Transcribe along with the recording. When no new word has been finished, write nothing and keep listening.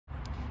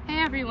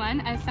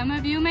everyone. As some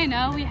of you may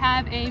know, we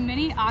have a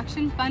mini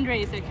auction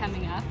fundraiser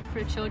coming up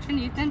for children,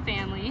 youth, and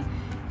family,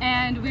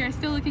 and we are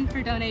still looking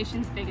for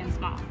donations big and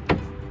small.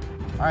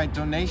 All right,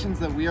 donations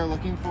that we are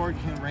looking for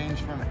can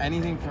range from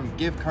anything from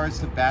gift cards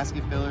to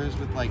basket fillers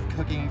with like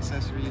cooking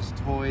accessories,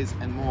 toys,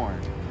 and more.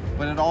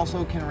 But it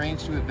also can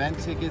range to event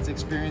tickets,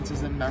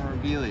 experiences, and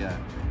memorabilia.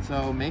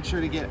 So make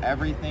sure to get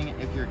everything.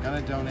 If you're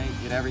gonna donate,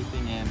 get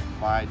everything in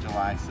by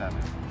July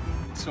 7th.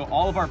 So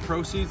all of our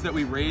proceeds that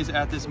we raise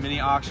at this mini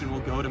auction will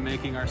go to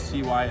making our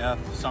CYF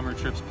summer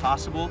trips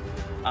possible.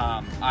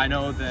 I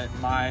know that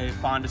my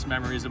fondest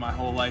memories of my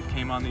whole life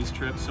came on these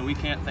trips, so we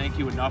can't thank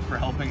you enough for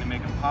helping to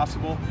make them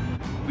possible.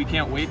 We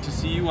can't wait to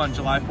see you on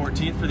July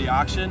 14th for the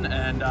auction,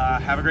 and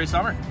have a great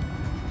summer.